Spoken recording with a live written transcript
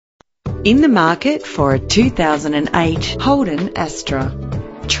In the market for a 2008 Holden Astra.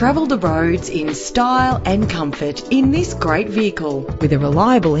 Travel the roads in style and comfort in this great vehicle with a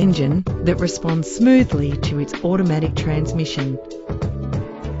reliable engine that responds smoothly to its automatic transmission.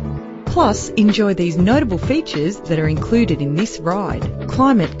 Plus, enjoy these notable features that are included in this ride: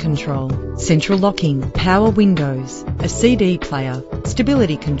 climate control, central locking, power windows, a CD player,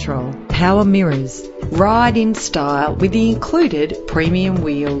 stability control, power mirrors. Ride in style with the included premium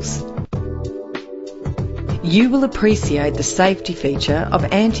wheels. You will appreciate the safety feature of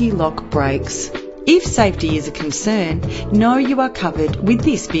anti-lock brakes. If safety is a concern, know you are covered with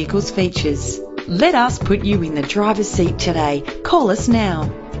this vehicle's features. Let us put you in the driver's seat today. Call us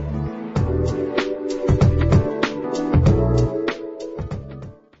now.